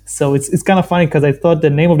saints. So it's kind of funny because I thought the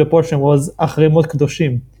name of the portion was Achrei Mot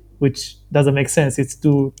Kedoshim, which doesn't make sense. It's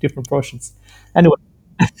two different portions.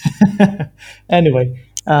 Anyway,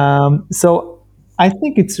 so I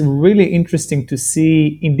think it's really interesting to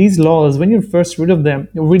see in these laws when you first read them,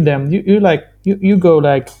 you go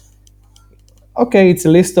like, okay, it's a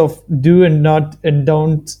list of do and not and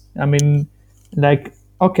don't. I mean, like,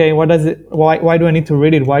 okay, what does it? Why do I need to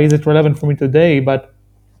read it? Why is it relevant for me today? But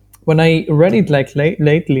when I read it like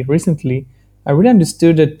recently, I really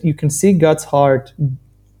understood that you can see God's heart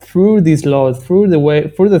through these laws, through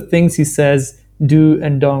the things He says do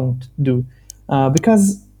and don't do,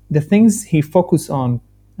 because the things He focuses on,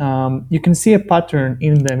 you can see a pattern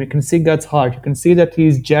in them. You can see God's heart. You can see that He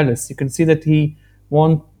is jealous. You can see that He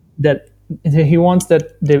wants that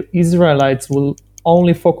the Israelites will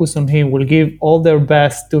only focus on Him, will give all their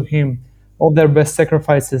best to Him, all their best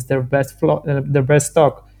sacrifices, their best stock,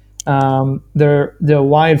 their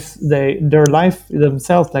wives, their life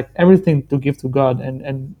themselves, like everything to give to God,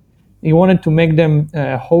 and He wanted to make them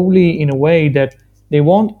holy in a way that they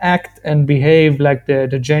won't act and behave like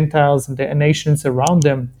the Gentiles and the nations around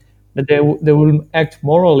them, that they will act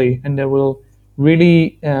morally and they will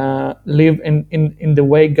really live in the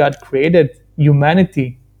way God created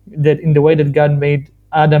humanity, that in the way that God made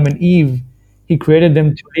Adam and Eve, He created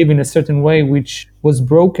them to live in a certain way which was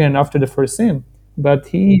broken after the first sin. But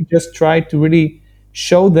He just tried to really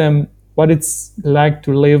show them what it's like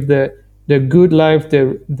to live the good life,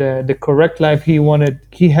 the correct life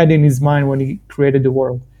He had in His mind when He created the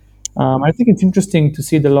world. I think it's interesting to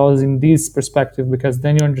see the laws in this perspective, because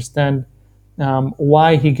then you understand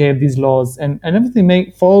why He gave these laws, and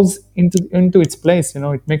everything falls into its place.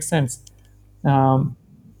 It makes sense.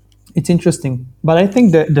 It's interesting, but I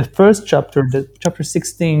think the first chapter, the chapter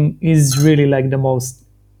 16, is really like the most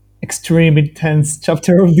extreme, intense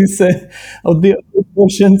chapter of this of the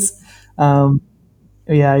portions.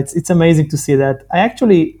 Yeah, it's amazing to see that.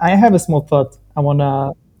 I have a small thought I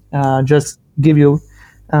wanna just give you.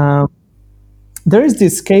 There is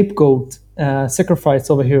this scapegoat sacrifice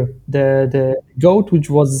over here, the goat which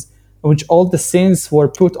all the sins were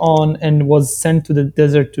put on and was sent to the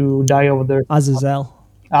desert to die over there.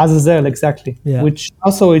 Azazel, exactly. Yeah. Which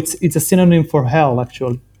also it's a synonym for hell,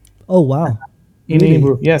 actually. Oh wow! In Really?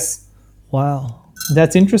 Hebrew, yes. Wow.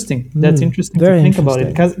 That's interesting. That's interesting to Very think about it,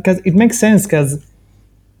 because it makes sense, because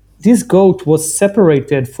this goat was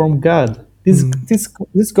separated from God. This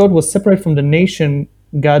goat was separated from the nation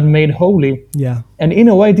God made holy. Yeah. And in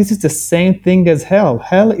a way, this is the same thing as hell.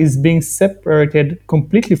 Hell is being separated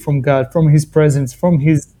completely from God, from His presence, from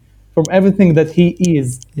everything that He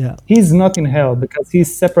is. Yeah. He's not in hell because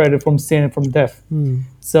He's separated from sin and from death.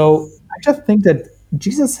 So I just think that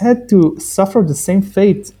Jesus had to suffer the same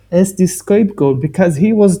fate as this scapegoat, because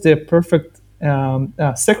He was the perfect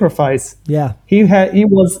sacrifice. Yeah. He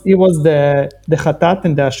was the chatat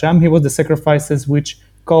and the asham. He was the sacrifices which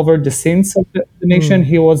covered the sins of the nation.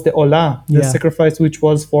 He was the olah, the sacrifice which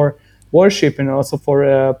was for worship and also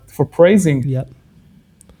for praising. Yep.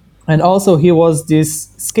 And also He was this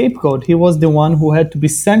scapegoat. He was the one who had to be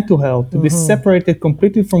sent to hell, to be separated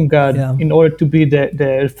completely from God, in order to be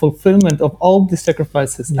the fulfillment of all the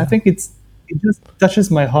sacrifices. I think it just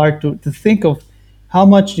touches my heart to think of how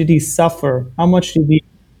much did He suffer,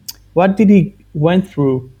 what did He went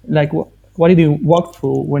through, like what did He walk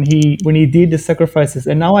through when he did the sacrifices.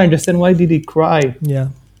 And now I understand why did He cry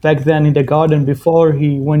back then in the garden before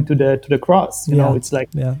He went to the cross. You know, it's like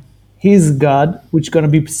He's God, which is going to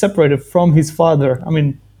be separated from His Father. I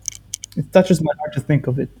mean, it touches my heart to think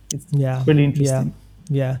of it. It's really interesting.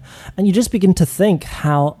 Yeah. And you just begin to think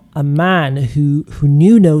how a man who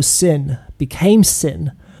knew no sin became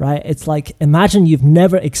sin, right? It's like, imagine you've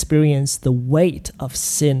never experienced the weight of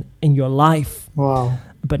sin in your life. Wow.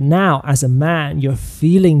 But now, as a man, you're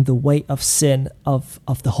feeling the weight of sin of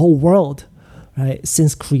the whole world, right?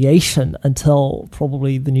 Since creation until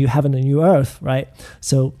probably the new heaven and new earth, right?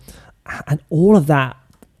 So, and all of that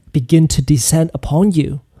begin to descend upon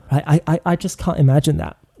you, right? I just can't imagine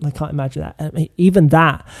that. I can't imagine that. I mean, even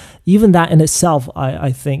that in itself,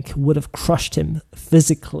 I think would have crushed Him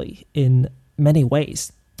physically in many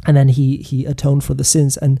ways. And then he atoned for the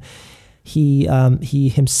sins, and he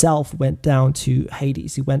himself went down to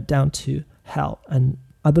Hades. He went down to hell, and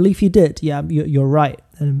I believe he did. Yeah, you're right.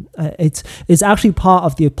 And it's actually part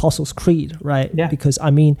of the Apostles' Creed, right? Yeah. Because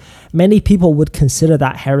I mean, many people would consider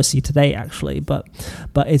that heresy today, actually, but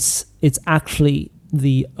it's actually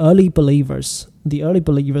the early believers. The early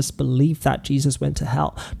believers believed that Jesus went to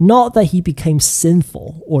hell, not that he became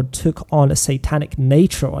sinful or took on a satanic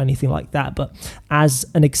nature or anything like that, but as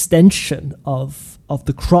an extension of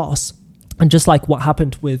the cross. And just like what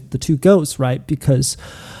happened with the two goats, right? Because,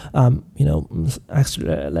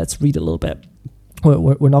 actually, let's read a little bit.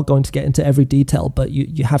 We're not going to get into every detail, but you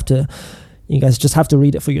guys just have to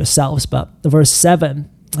read it for yourselves. But verse 7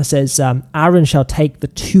 says, Aaron shall take the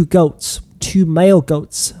two male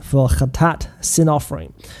goats for chatat, sin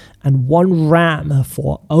offering, and one ram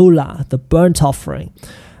for olah, the burnt offering,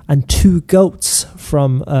 and 2 goats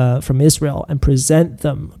from Israel, and present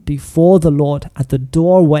them before the Lord at the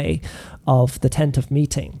doorway of the tent of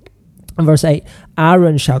meeting. And verse 8,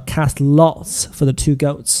 Aaron shall cast lots for the 2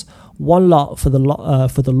 goats, one lot for the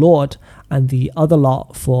Lord, and the other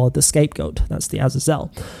lot for the scapegoat, that's the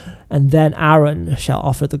Azazel. And then Aaron shall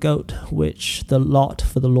offer the goat, which the lot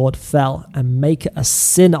for the Lord fell, and make it a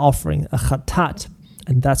sin offering, a chatat.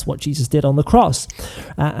 And that's what Jesus did on the cross.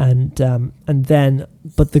 But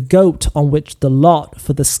the goat on which the lot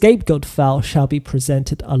for the scapegoat fell shall be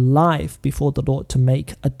presented alive before the Lord to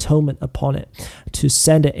make atonement upon it, to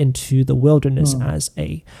send it into the wilderness as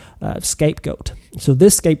a scapegoat. So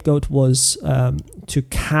this scapegoat was to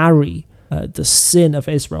carry the sin of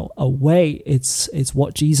Israel away. It's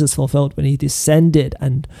what Jesus fulfilled when he descended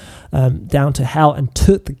and down to hell and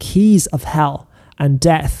took the keys of hell and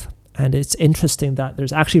death. And it's interesting that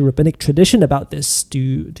there's actually rabbinic tradition about this.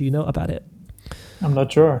 Do you know about it? I'm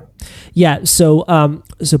not sure. Yeah, so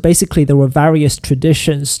basically there were various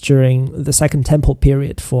traditions during the Second Temple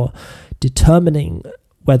period for determining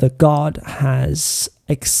whether God has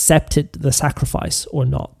accepted the sacrifice or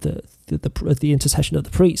not, the intercession of the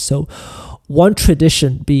priest. So one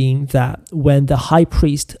tradition being that when the high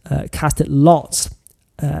priest casted lots,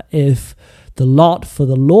 if the lot for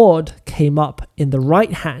the Lord came up in the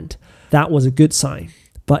right hand, that was a good sign.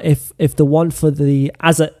 But if the one for the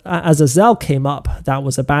Azazel came up, that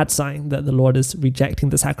was a bad sign that the Lord is rejecting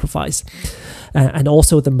the sacrifice. And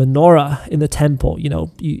also the menorah in the temple,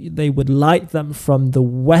 they would light them from the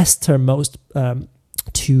westernmost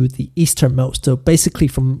to the easternmost. So basically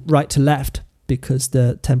from right to left, because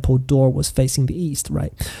the temple door was facing the east,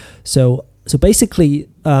 right? So basically,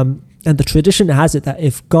 and the tradition has it that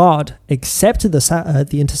if God accepted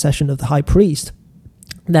the intercession of the high priest,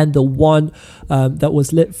 then the one that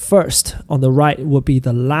was lit first on the right would be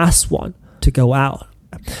the last one to go out.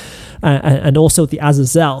 And also the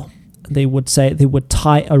Azazel, they would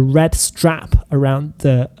tie a red strap around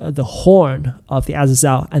the horn of the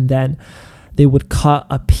Azazel, and then they would cut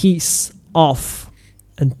a piece off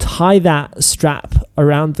and tie that strap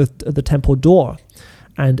around the temple door.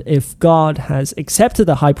 And if God has accepted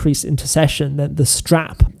the high priest's intercession, then the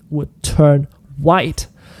strap would turn white.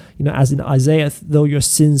 As in Isaiah, though your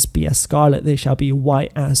sins be as scarlet, they shall be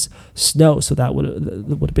white as snow. So that would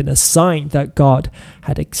have been a sign that God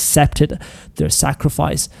had accepted their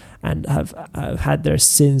sacrifice and have had their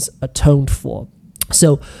sins atoned for.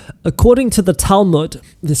 So according to the Talmud,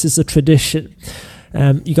 this is a tradition.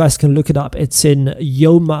 You guys can look it up. It's in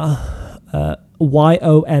Yoma,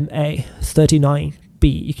 Yoma 39b.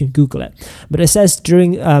 You can Google it. But it says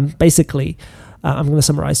during, I'm going to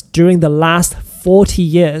summarize, during the last 40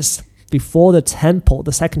 years before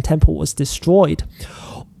the second temple was destroyed,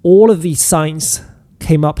 all of these signs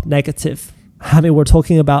came up negative. I mean, we're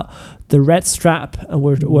talking about the red strap, and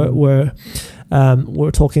we're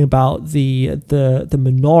talking about the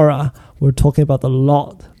menorah. We're talking about the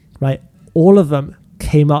lot, right? All of them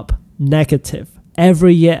came up negative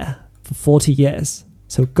every year for 40 years.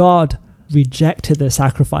 So God rejected their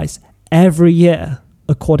sacrifice every year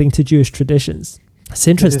according to Jewish traditions. It's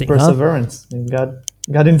interesting, perseverance. Huh?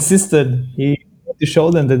 God insisted. He had to show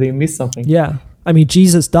them that they missed something. Yeah. I mean,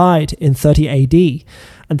 Jesus died in 30 AD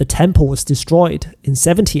and the temple was destroyed in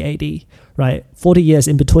 70 AD, right? 40 years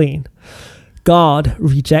in between. God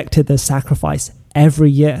rejected the sacrifice every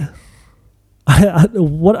year.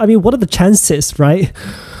 What are the chances, right?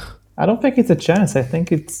 I don't think it's a chance. I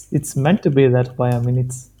think it's meant to be that way. I mean,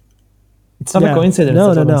 it's not a coincidence.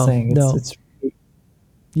 No. I'm saying.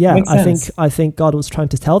 I think God was trying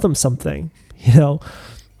to tell them something.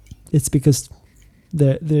 It's because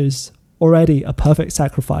there's already a perfect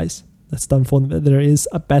sacrifice that's done for them. There is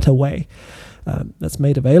a better way that's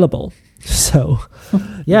made available. So,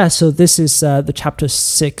 so this is the chapter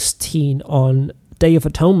 16 on Day of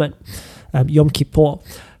Atonement, Yom Kippur.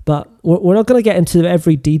 But we're not going to get into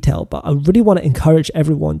every detail, but I really want to encourage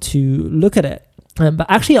everyone to look at it. But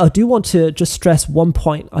actually, I do want to just stress one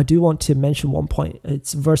point. I do want to mention one point.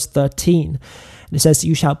 It's verse 13. And it says,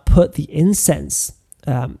 you shall put the incense.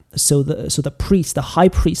 So the priest, the high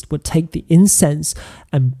priest, would take the incense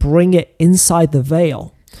and bring it inside the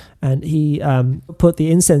veil. And he put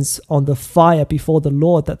the incense on the fire before the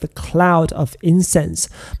Lord, that the cloud of incense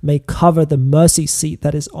may cover the mercy seat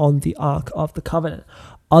that is on the ark of the covenant.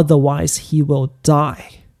 Otherwise, he will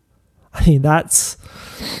die. I mean, that's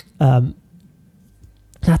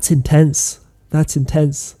intense. That's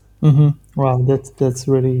intense. Mm-hmm. Wow, that's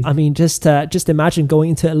really. I mean, just imagine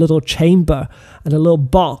going into a little chamber and a little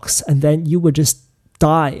box, and then you would just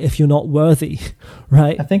die if you're not worthy,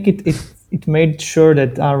 right? I think it made sure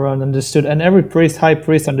that Aaron understood, and every high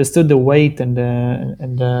priest understood the weight and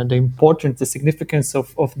the importance, the significance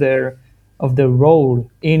of their role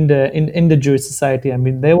in the Jewish society. I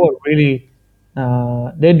mean, they were really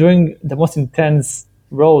they're doing the most intense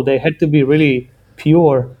role. They had to be really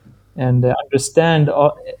pure and understand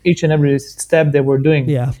each and every step they were doing.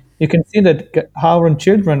 Yeah. You can see that Aaron's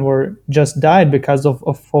children were just died because of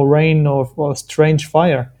rain or strange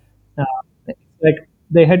fire. Like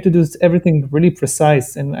they had to do everything really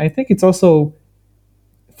precise, and I think it's also,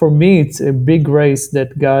 for me, it's a big grace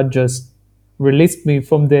that God just released me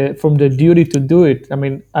from the duty to do it. I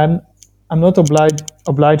mean, I'm not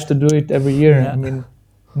obliged to do it every year. Yeah. I mean,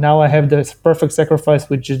 now I have this perfect sacrifice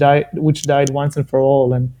which died once and for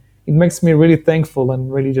all, and it makes me really thankful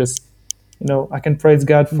and really just, I can praise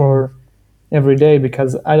God for every day,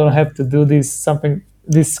 because I don't have to do this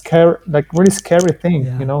really scary thing.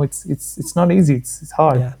 Yeah. It's not easy. It's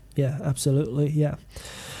hard. Yeah, absolutely.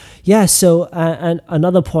 Yeah. So, and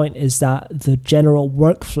another point is that the general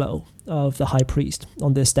workflow of the high priest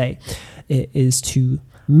on this day is to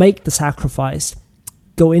make the sacrifice,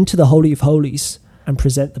 go into the Holy of Holies, and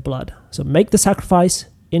present the blood. So make the sacrifice,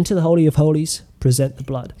 into the Holy of Holies, present the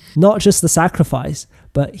blood. Not just the sacrifice,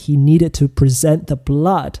 but he needed to present the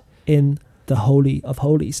blood in the Holy of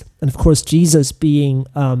Holies. And of course, Jesus being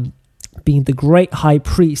the great high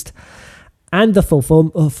priest and the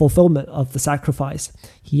fulfillment of the sacrifice,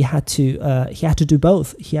 he had to do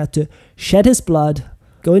both. He had to shed his blood,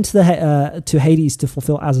 go into to Hades to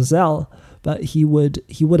fulfill Azazel, but he would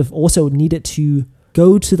have also needed to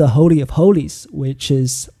go to the Holy of Holies, which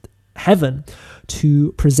is heaven,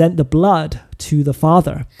 to present the blood to the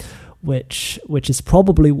Father, which is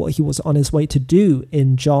probably what he was on his way to do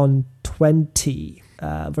in John 20,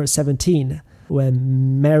 verse 17,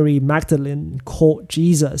 when Mary Magdalene caught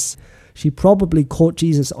Jesus. She probably caught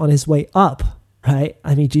Jesus on his way up, right?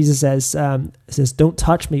 I mean, Jesus says, "Don't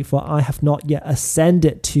touch me, for I have not yet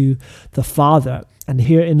ascended to the Father." And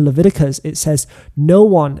here in Leviticus, it says, no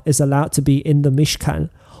one is allowed to be in the Mishkan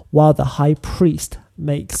while the high priest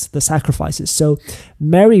makes the sacrifices. So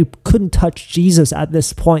Mary couldn't touch Jesus at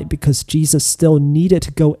this point, because Jesus still needed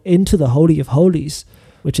to go into the Holy of Holies,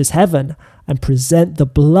 which is heaven, and present the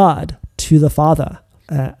blood to the Father.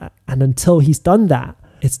 And until he's done that,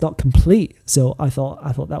 it's not complete. So I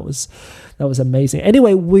thought that was amazing.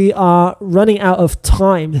 Anyway, we are running out of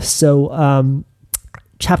time. So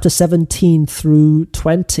chapter 17 through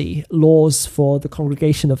 20, laws for the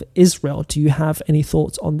congregation of Israel. Do you have any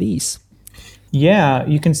thoughts on these? Yeah,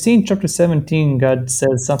 you can see in chapter 17, God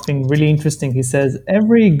says something really interesting. He says,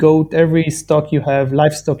 every goat, every livestock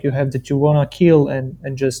you have that you want to kill and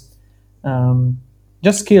just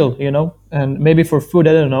kill, and maybe for food,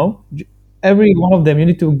 I don't know. Every one of them you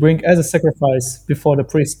need to bring as a sacrifice before the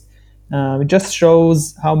priest. It just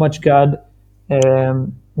shows how much God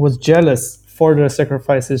was jealous for their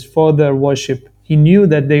sacrifices, for their worship. He knew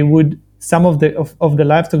that they would, some of the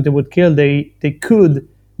livestock they would kill, they could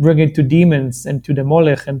bring it to demons and to the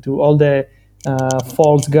Molech and to all the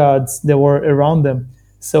false gods that were around them.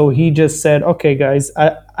 So he just said, okay, guys,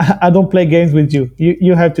 I don't play games with you.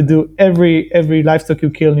 You have to do every livestock you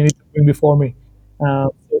kill, you need to bring before me.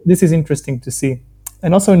 So this is interesting to see.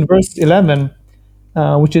 And also in verse 11,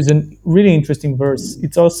 which is a really interesting verse,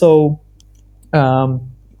 it's also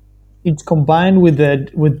it's combined with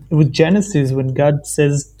Genesis, when God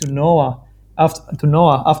says to Noah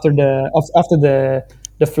after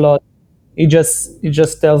the flood, he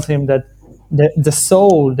just tells him that the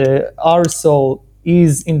soul, our soul,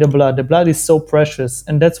 is in the blood. The blood is so precious,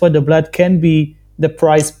 and that's why the blood can be the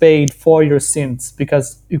price paid for your sins,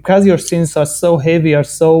 because your sins are so heavy, are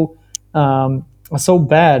so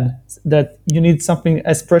bad, that you need something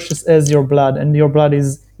as precious as your blood, and your blood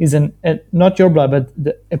is not your blood, but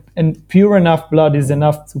and pure enough blood is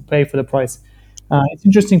enough to pay for the price. It's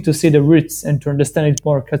interesting to see the roots and to understand it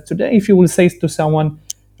more, because today, if you will say to someone,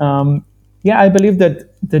 I believe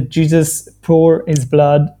that Jesus poured his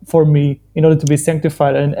blood for me in order to be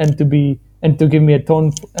sanctified and to give me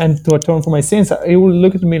to atone for my sins. He will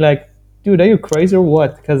look at me like, dude, are you crazy or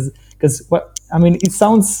what? Because what I mean, it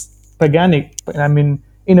sounds paganic, I mean,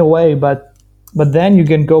 in a way, but then you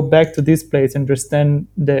can go back to this place and understand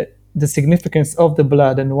the significance of the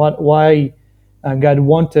blood and why God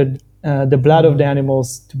wanted the blood of the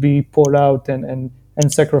animals to be poured out and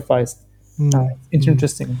sacrificed. It's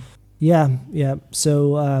interesting. Yeah.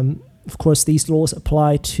 So, of course, these laws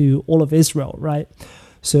apply to all of Israel, right?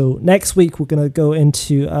 So next week we're going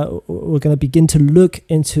to begin to look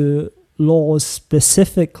into laws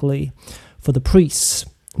specifically for the priests,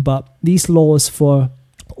 but these laws for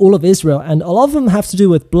all of Israel, and a lot of them have to do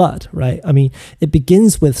with blood, right? I mean, it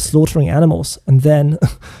begins with slaughtering animals, and then,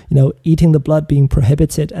 eating the blood being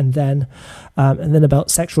prohibited, and then about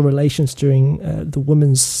sexual relations during the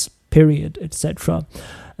woman's period, etc.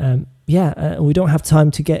 We don't have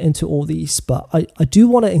time to get into all these, but I do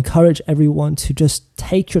want to encourage everyone to just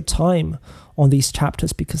take your time on these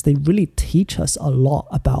chapters, because they really teach us a lot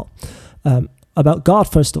about God,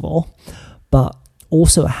 first of all, but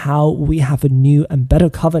also how we have a new and better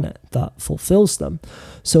covenant that fulfills them.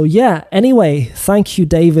 So anyway, thank you,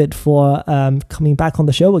 David, for coming back on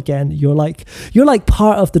the show again. You're like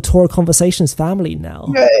part of the Torah Conversations family now.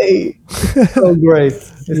 Yay! So great.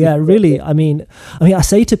 Yeah, really. I mean, I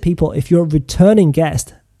say to people, if you're a returning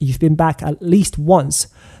guest, you've been back at least once,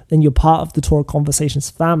 then you're part of the Torah Conversations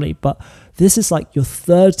family. But this is like your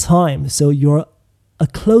third time, so you're a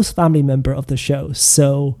close family member of the show.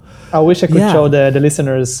 So I wish I could show the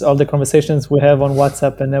listeners all the conversations we have on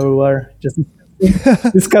WhatsApp and everywhere, just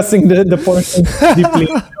discussing the portion deeply.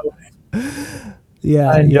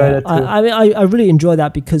 I enjoy that too. I really enjoy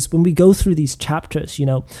that, because when we go through these chapters,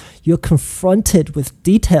 you're confronted with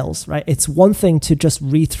details, right? It's one thing to just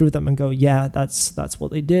read through them and go, yeah, that's what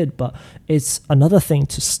they did, but it's another thing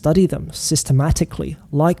to study them systematically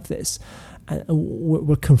like this. And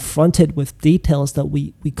we're confronted with details that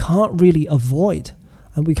we can't really avoid,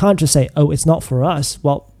 and we can't just say, oh, it's not for us.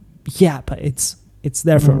 Well, yeah, but it's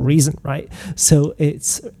there for a reason, right? So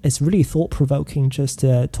it's really thought-provoking just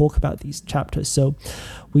to talk about these chapters. So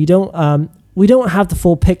we don't have the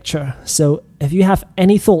full picture. So if you have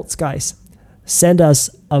any thoughts, guys, send us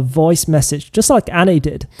a voice message, just like Annie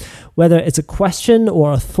did. Whether it's a question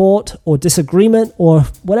or a thought or disagreement or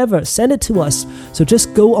whatever, send it to us. So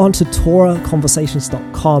just go on to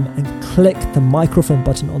TorahConversations.com and click the microphone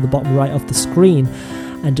button on the bottom right of the screen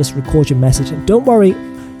and just record your message. And don't worry,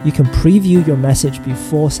 you can preview your message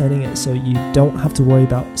before sending it, so you don't have to worry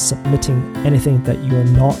about submitting anything that you're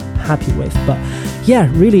not happy with. But yeah,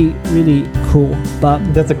 really, really cool. But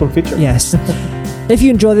that's a cool feature. Yes. If you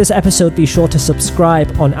enjoy this episode, be sure to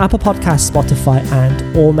subscribe on Apple Podcasts, Spotify,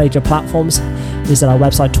 and all major platforms. Visit our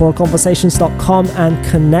website, TorahConversations.com, and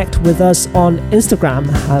connect with us on Instagram.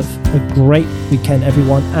 Have a great weekend,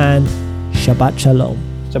 everyone, and Shabbat Shalom.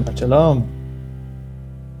 Shabbat Shalom.